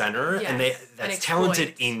front and center. Yes, and that's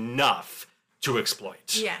talented enough to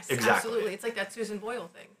exploit. Yes, exactly. Absolutely. It's like that Susan Boyle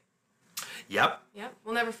thing. Yep.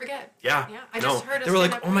 We'll never forget. Yeah. I just heard. They were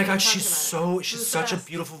like, "Oh my God, she's such a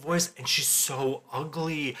beautiful voice, and she's so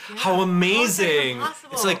ugly. Yeah. How amazing!"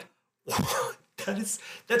 It's like, that's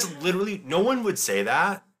literally no one would say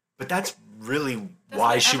that, but that's really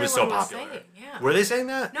why she was so popular. Were they saying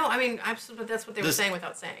that? No, I mean, absolutely. That's what they were saying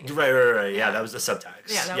without saying it. Right. Yeah, that was the subtext.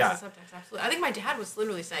 Yeah, that was the subtext. Absolutely. I think my dad was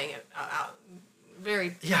literally saying it out.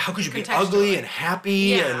 Very how could you be ugly and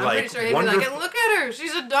happy and like pretty sure he'd be like, look at her,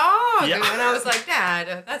 she's a dog. Yeah. And I was like,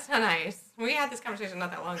 Dad, that's not nice. We had this conversation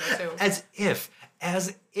not that long ago too. As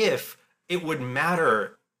if it would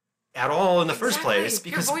matter at all in the first place,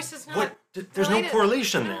 because your voice is not there's no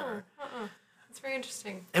correlation there. It's very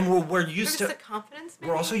interesting. And we're used to the confidence.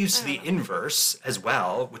 Maybe? We're also used to the inverse as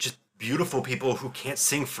well, which is beautiful people who can't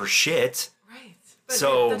sing for shit. Right. But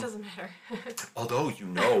that doesn't matter. Although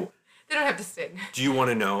they don't have to sing. Do you want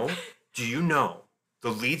to know? Do you know the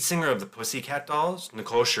lead singer of the Pussycat Dolls,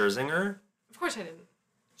 Nicole Scherzinger? Of course I didn't.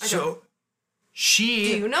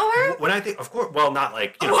 She... Do you know her? When I think... Of course... Well, not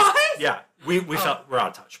like... What? Yeah. We felt... We're out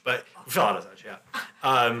of touch, but we fell out of touch, yeah.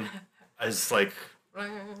 I was like...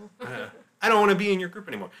 I don't want to be in your group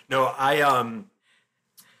anymore. No,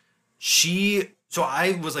 So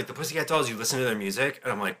I was like, the Pussycat Dolls, you listen to their music,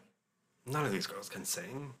 and I'm like, none of these girls can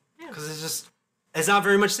sing. Because it's not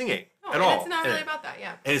very much singing at all. It's not really about that,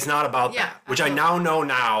 yeah. And it's not about that, which absolutely. I now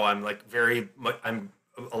know. I'm like I'm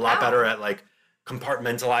a lot better at like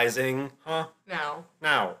compartmentalizing. Huh? Now.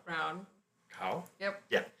 Brown. How? Yep.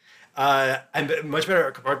 Yeah. I'm much better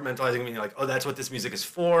at compartmentalizing, meaning like, oh, that's what this music is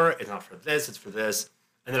for. It's not for this, it's for this.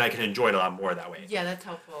 And then I can enjoy it a lot more that way. Yeah, that's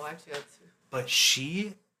helpful, actually. But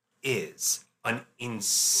she is an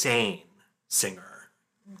insane singer.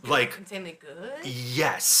 Like insanely good?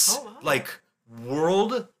 Yes. Oh, wow. Like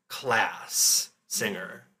world class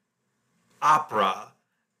singer. Opera.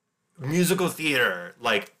 Musical theater.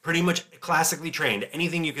 Like pretty much classically trained.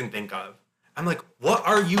 Anything you can think of. I'm like, what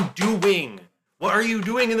are you doing? What are you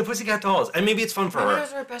doing in the Pussycat Dolls? And maybe it's fun for Maybe her.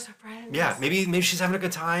 those are her best friends. Yeah, maybe she's having a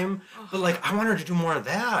good time. But like, I want her to do more of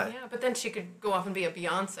that. Yeah, but then she could go off and be a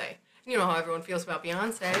Beyonce. You know how everyone feels about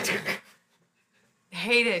Beyonce.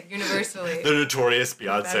 Hated universally. The notorious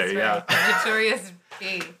Beyonce, That's yeah. right. The notorious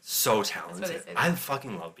B. So talented. That's what they say. I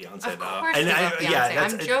fucking love Beyonce Of though. course you love Beyonce. Yeah,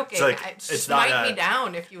 I'm joking. It's Smite not me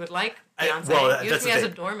down if you would like Beyonce. well, Use that's me the as a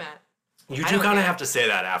thing. doormat. You I do don't kind of care. have to say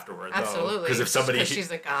that afterward, though. Absolutely. Because if somebody Because she's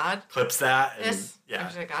a god. clips that, and, Yes. yeah,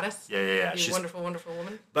 She's a goddess. yeah. You She's wonderful, wonderful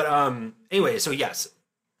woman. But anyway, so yes,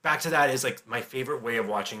 back to that is like my favorite way of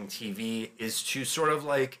watching TV is to sort of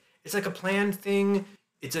like it's like a planned thing.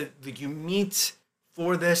 It's a like you meet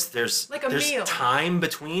for this. There's Like a there's meal. time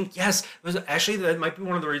between. Yes, actually that might be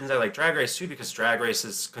one of the reasons I like Drag Race too, because Drag Race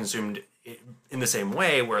is consumed in the same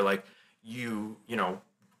way where like you know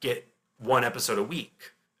get one episode a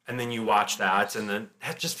week and then you watch that and then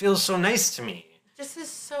that just feels so nice to me. This is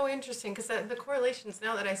so interesting because the correlations,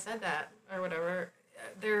 now that I said that or whatever,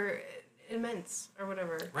 they're immense or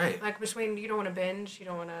whatever. Right. Like between you don't want to binge, you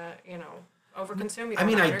don't want to, overconsume. You I don't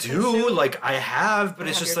mean, wanna I do, underconsume. like, I have, but You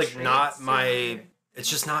it's have just, your like, not treats my, and it's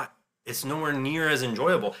just not, it's nowhere near as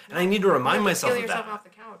enjoyable. And I need to remind You myself peel of yourself that. off the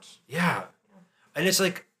couch. Yeah. And it's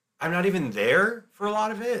like, I'm not even there for a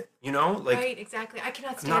lot of it, you know? Like, Right, exactly. I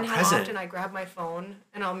cannot not stand how present. often I grab my phone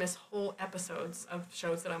and I'll miss whole episodes of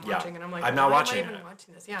shows that I'm Yeah. watching, and I'm like, I'm not why watching am I even it.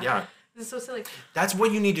 watching this? Yeah. Yeah. This is so silly. that's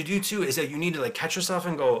what you need to do, too, is that you need to, like, catch yourself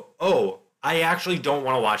and go, oh, I actually don't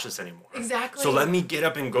want to watch this anymore. Exactly. So let me get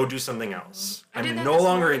up and go do something else. I did I'm that no this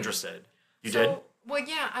longer morning. interested. You So, did? Well,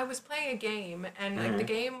 yeah, I was playing a game, and like the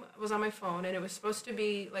game was on my phone, and it was supposed to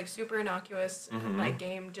be like super innocuous, like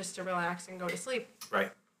game just to relax and go to sleep.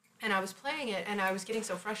 Right. And I was playing it, and I was getting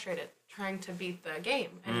so frustrated trying to beat the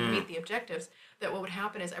game and meet the objectives that what would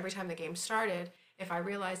happen is every time the game started, if I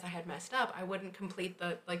realized I had messed up, I wouldn't complete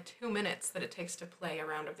the like 2 minutes that it takes to play a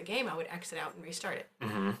round of the game. I would exit out and restart it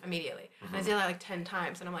immediately. And I did that like 10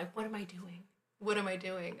 times, and I'm like, what am I doing? What am I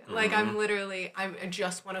doing? Like, I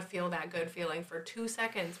just want to feel that good feeling for 2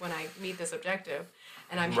 seconds when I meet this objective.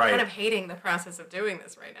 And I'm Right. kind of hating the process of doing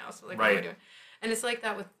this right now. So, like, what am I Right. doing? And it's like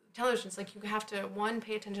that with television. It's like you have to, one,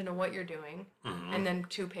 pay attention to what you're doing, and then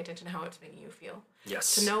two, pay attention to how it's making you feel.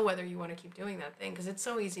 Yes. To know whether you want to keep doing that thing. Because it's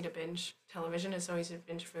so easy to binge television. It's so easy to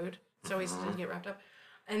binge food. It's so easy to get wrapped up.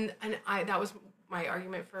 And that was my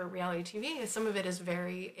argument for reality TV is some of it is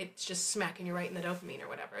it's just smacking you right in the dopamine or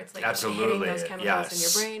whatever. It's like Absolutely. hitting those chemicals in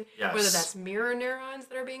Yes. your brain. Yes. Whether that's mirror neurons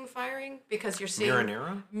that are being firing because you're seeing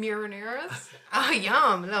Marinara? mirror neurons. Oh,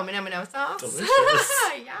 yum! Little minnow sauce. Delicious.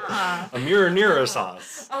 Yeah. A marinara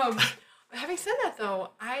sauce. Having said that though,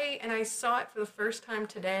 I saw it for the first time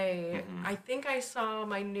today. I think I saw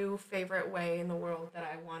my new favorite way in the world that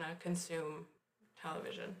I want to consume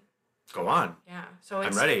television. Go on. Yeah. So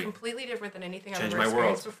it's ready. completely different than anything Change I've my ever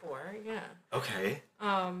experienced world. before. Yeah. Okay.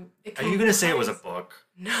 It Are you gonna say it was a combines- book?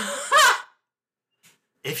 No.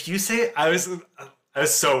 If you say I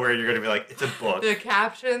was so worried you're gonna be like it's a book. The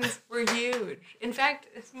captions were huge. In fact,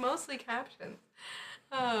 it's mostly captions.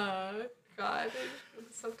 Oh God,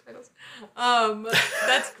 the subtitles.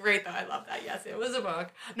 That's great though. I love that. Yes, it was a book.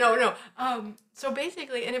 No. So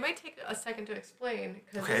basically, and it might take a second to explain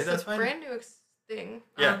because Okay, it's that's a fine. brand new thing.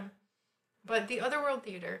 Yeah. But the Otherworld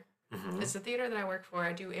Theater. Mhm. It's the theater that I work for.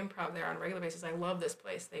 I do improv there on a regular basis. I love this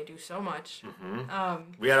place. They do so much.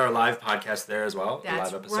 We had our live podcast there as well.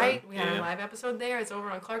 That's live episode. right. We had Yeah. a live episode there. It's over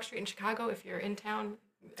on Clark Street in Chicago. If you're in town,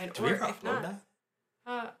 and Do we or ever if upload not,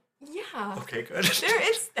 that? yeah, Okay, good.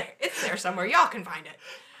 it's there somewhere. Y'all can find it.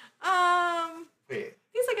 Wait.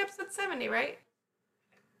 It's like episode 70, right?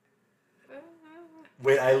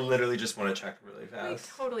 Wait, I literally just want to check really We fast.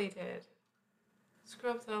 totally did.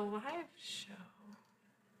 Scroll up to the live show.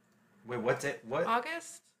 Wait, what's it? What?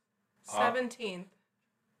 August 17th.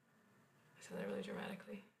 I said that really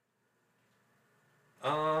dramatically.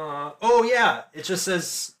 Oh yeah. It just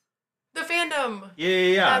says The fandom.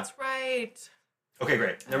 yeah. That's right. Okay,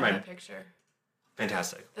 great. Never I love mind. that picture.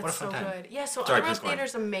 Fantastic. That's what a fun so time. good. Yeah, so Sorry, Otherworld please go on.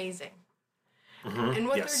 Theater's amazing. Mhm. And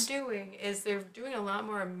what Yes. they're doing is they're doing a lot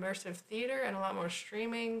more immersive theater and a lot more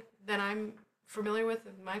streaming than I'm familiar with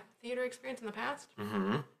in my theater experience in the past.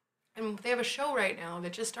 Mhm. And they have a show right now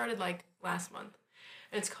that just started like last month.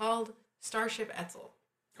 And it's called Starship Etzel.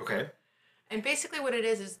 Okay. And basically what it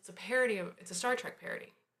is it's a parody it's a Star Trek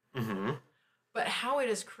parody. Mhm. But how it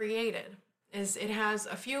is created is it has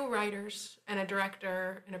a few writers and a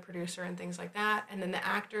director and a producer and things like that. And then the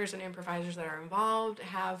actors and improvisers that are involved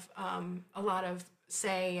have a lot of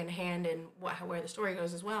say and hand in where the story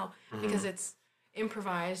goes as well, because it's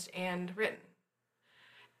improvised and written.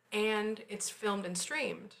 And it's filmed and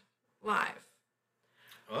streamed live.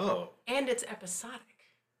 Oh. and it's episodic.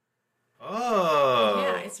 Oh.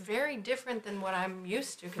 Yeah, it's very different than what I'm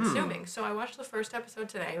used to consuming. So I watched the first episode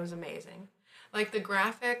today. It was amazing. Like the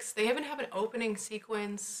graphics, they even have an opening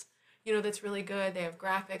sequence, that's really good. They have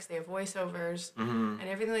graphics, they have voiceovers, and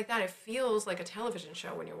everything like that. It feels like a television show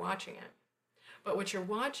when you're watching it. But what you're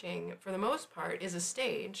watching, for the most part, is a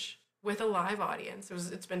stage with a live audience.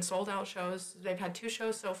 It's been sold out shows. They've had 2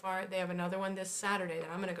 shows so far. They have another one this Saturday that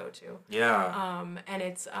I'm going to go to. Yeah. And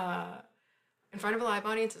it's in front of a live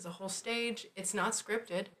audience. It's a whole stage. It's not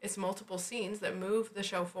scripted. It's multiple scenes that move the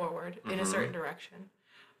show forward in a certain direction.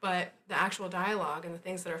 But the actual dialogue and the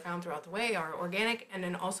things that are found throughout the way are organic, and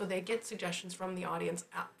then also they get suggestions from the audience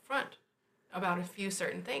up front about a few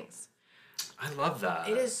certain things. I love that.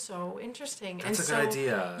 It is so interesting. That's a good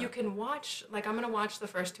idea. You can watch, like, I'm going to watch the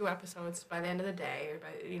first 2 episodes by the end of the day,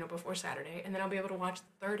 or before Saturday, and then I'll be able to watch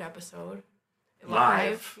the 3rd episode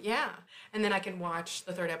live. Yeah. And then I can watch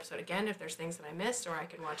the 3rd episode again if there's things that I missed, or I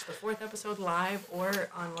can watch the 4th episode live or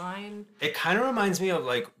online. It kind of reminds me of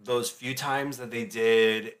like those few times that they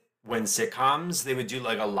did when sitcoms, they would do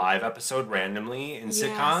like a live episode randomly in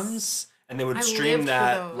sitcoms. And they would stream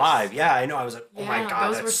that live. Yeah, I know. I was like, oh my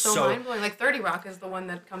God, those were so mind-blowing. Like 30 Rock is the one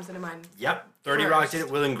that comes into mind. Yep. 30 Rock did it.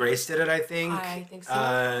 Will and Grace did it, I think. I think so.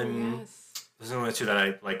 Yes. Those are the only 2 that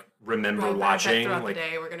I like remember watching. Throughout like, the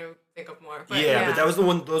day, we're going to think of more. But but that was the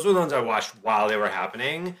one. Those were the ones I watched while they were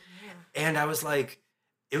happening. Yeah. And I was like,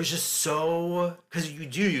 it was just so, because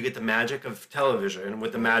you get the magic of television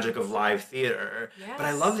with the magic of live theater. Yes. But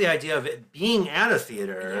I love the idea of it being at a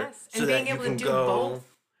theater. Yes. And being able to do both.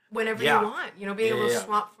 Whenever you want, being able to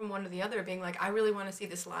swap from one to the other, being like, I really want to see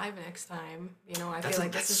this live next time. I feel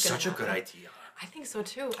like this is such a good idea. I think so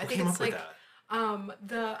too. Who I think it's like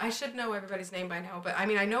I should know everybody's name by now, but I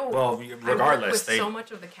mean I know. Well, regardless, with so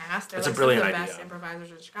much of the cast, they're it's like a brilliant some of the idea. best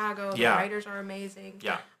improvisers in Chicago. The writers are amazing.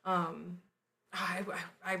 Yeah. I've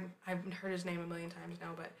heard his name a million times now,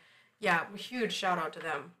 but yeah, huge shout out to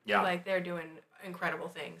them. Yeah. Like they're doing incredible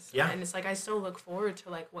things. Yeah. And it's like I still look forward to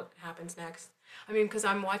like what happens next. I mean, because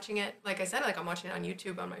I'm watching it, like I said, like I'm watching it on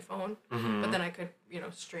YouTube on my phone, but then I could,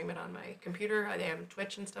 stream it on my computer. They have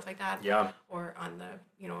Twitch and stuff like that. Yeah. Or on the,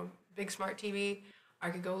 big smart TV. I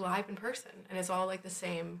could go live in person, and it's all like the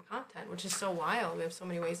same content, which is so wild. We have so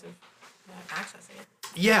many ways of accessing it.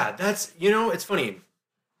 Yeah, that's, it's funny.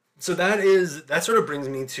 So that sort of brings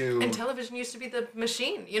me to... And television used to be the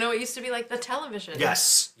machine. It used to be like the television.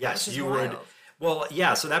 Yes, you would... Well,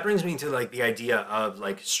 yeah, so that brings me to like the idea of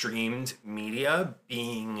like streamed media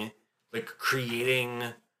being like creating.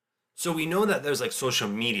 So we know that there's like social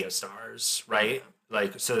media stars, right?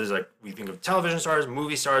 Like, so there's like, we think of television stars,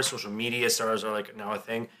 movie stars, social media stars are like now a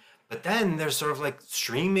thing. But then there's sort of like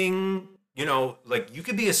streaming, like you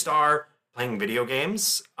could be a star playing video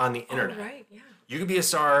games on the internet. Right, yeah. You could be a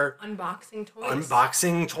star unboxing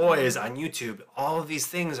toys on YouTube. All of these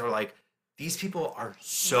things are like, these people are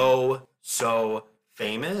so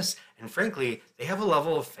famous, and frankly, they have a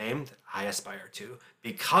level of fame that I aspire to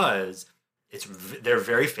because they're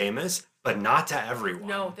very famous, but not to everyone.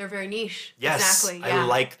 No, they're very niche. Yes, exactly. Yeah. I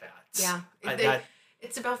like that. Yeah,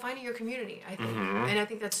 it's about finding your community, I think, and I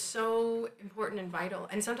think that's so important and vital.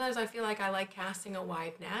 And sometimes I feel like I like casting a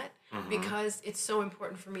wide net because it's so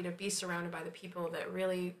important for me to be surrounded by the people that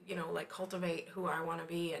really, like cultivate who I want to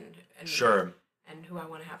be and sure. And who I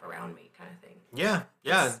want to have around me, kind of thing. Yeah.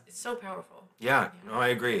 It's so powerful. Yeah, no, I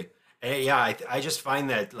agree. And I just find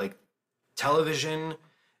that like television,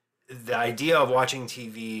 the idea of watching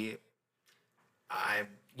TV,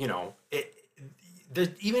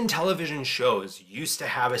 even television shows used to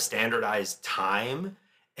have a standardized time,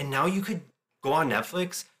 and now you could go on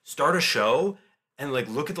Netflix, start a show, and like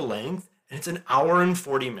look at the length, and it's an hour and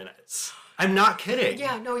 40 minutes. I'm not kidding.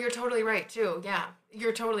 Yeah, no, you're totally right too. Yeah,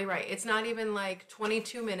 you're totally right. It's not even like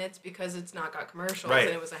 22 minutes because it's not got commercials and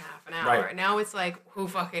it was a half an hour. Right. Now it's like, who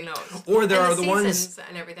fucking knows? Or there and are the ones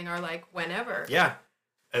and everything are like whenever. Yeah.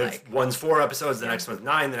 Like, one's 4 episodes, the next one's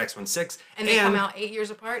 9, the next one's 6. And they come out 8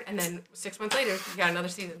 years apart, and then 6 months later, you got another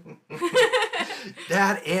season.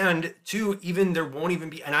 That, and two, even there won't even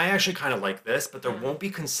be, and I actually kind of like this, but there won't be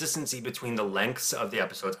consistency between the lengths of the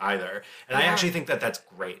episodes either. And I actually think that that's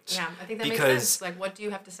great. Yeah, I think that makes sense. Like, what do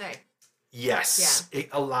you have to say? Yes. Yeah. It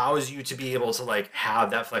allows you to be able to, like,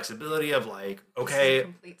 have that flexibility of, like, okay,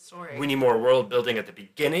 complete story. We need more world building at the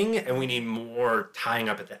beginning, and we need more tying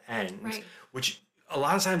up at the end. Right. Which, a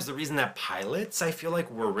lot of times, the reason that pilots, I feel like,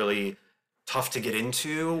 were really tough to get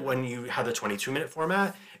into when you had the 22-minute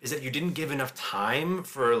format is that you didn't give enough time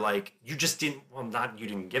for, like, you just didn't, well, not you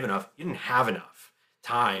didn't give enough, you didn't have enough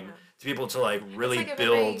time to be able to, like, really it's like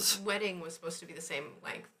build. If every wedding was supposed to be the same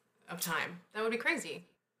length of time. That would be crazy.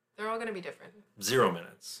 They're all gonna be different. 0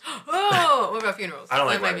 minutes. Oh, what about funerals? I don't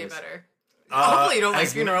like that might be weddings. better. Hopefully you don't like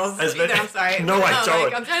funerals either. I'm sorry. No, I don't.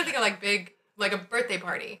 Like, I'm trying to think of like big, like a birthday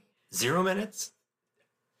party. 0 minutes?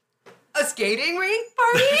 A skating rink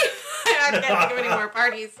party? I can't think of any more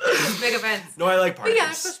parties. Big events. No, I like parties. But yeah,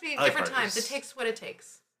 there's supposed to be I like different times. parties. It takes what it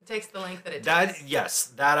takes. It takes the length that it That takes.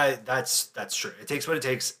 yes, that's true. It takes what it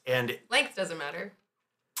takes, and Length doesn't matter.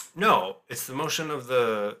 no, it's the motion of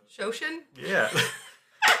the Shoshin? yeah.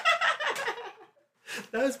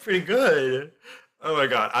 That was pretty good. Oh my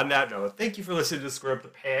god! On that note, thank you for listening to Square Up the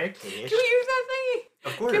Pancake. Can we use that thing?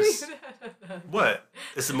 Of Can we course. use that? What?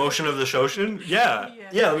 It's the motion of the Shoshin? Yeah. Yeah.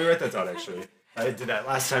 Yeah, let me write that down actually. I did that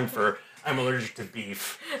last time for I'm allergic to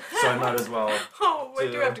beef, so I might as well. Oh, we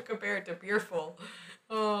do to- have to compare it to Beerful.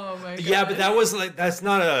 Oh my god. Yeah, but that was like that's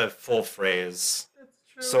not a full phrase. That's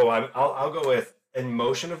true. So I'll go with in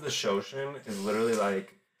motion of the Shoshin is literally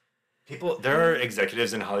like people. There are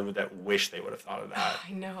executives in Hollywood that wish they would have thought of that,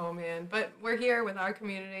 I know, man. But we're here with our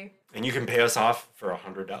community. and you can pay us off for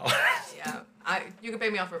 $100. Yeah. You can pay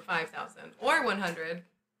me off for 5,000 or 100.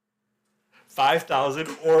 5,000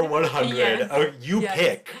 or 100. Yes. Oh, you Yes.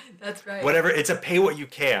 pick That's right. whatever. It's a pay what you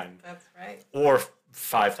can That's right. or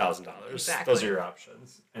 $5,000. Exactly. Those are your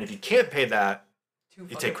options. And if you can't pay that, Too you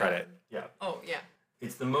fucking take credit. bad. Yeah. Oh yeah.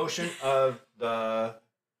 It's the motion of the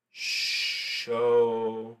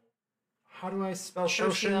show. How do I spell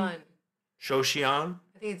Shoshin? Shoshian. Shoshian?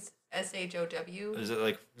 I think it's SHOW Is it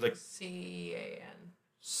like CAN.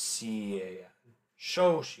 C-A-N?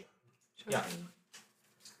 Shoshian. Yeah. Shoshin.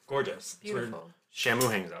 Gorgeous. It's where Beautiful.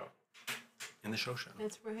 Shamu hangs out. In the Shoshin.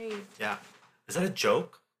 That's right. Yeah. Is that a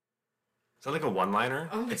joke? Is that like a one-liner?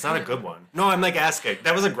 Oh my It's not a God. good one. No, I'm like asking.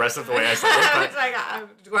 That was aggressive the way I said I it. was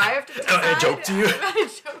like, do I have to A decide? joke to you? Is that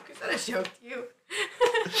a joke? Is that a joke to you?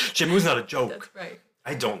 But Shamu's not a joke. That's right.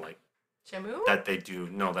 I don't like Shamu? that they do.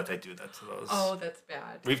 No, that they do that to those. Oh, that's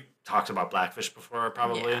bad. We've talked about Blackfish before,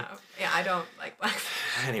 probably. Yeah, I don't like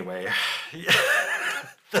blackfish. Anyway,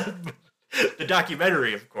 the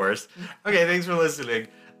documentary, of course. Okay, thanks for listening.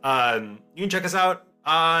 You can check us out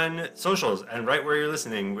on socials and right where you're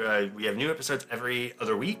listening. We have new episodes every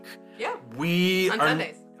other week. Yeah. We On are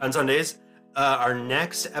Sundays. On Sundays. Our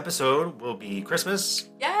next episode will be Christmas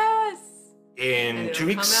Yes. in And 2 it'll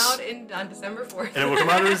weeks. come out on December 4th. And it will come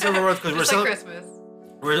out on December 4th because Just like Christmas.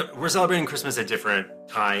 we're celebrating Christmas at different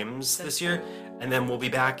times That's this year, and then we'll be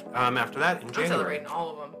back after that in I'm January. celebrating all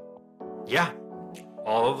of them. Yeah,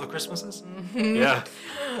 all of the Christmases. Mhm. Yeah,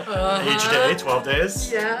 Uh-huh. each day, 12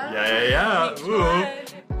 days. Yeah. Yeah. Each Ooh, one.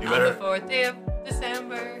 You On better- the 4th day of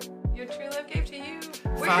December, your true love gave to you.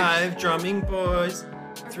 We're 5 drumming boys,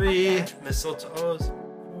 3 mistletoes,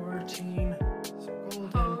 14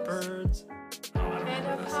 golden Toes. birds. Oh, I don't And a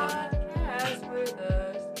remember this song. podcast with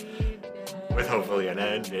us each day. With hopefully an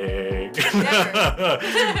ending. Never.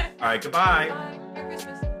 All right, goodbye. Bye. Merry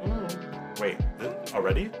Christmas. Wait,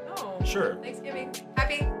 already? No. Sure. Thanksgiving.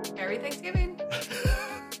 Merry Thanksgiving.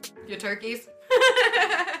 Your turkeys.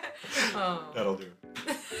 Oh. That'll do.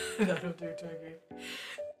 That'll do, turkey.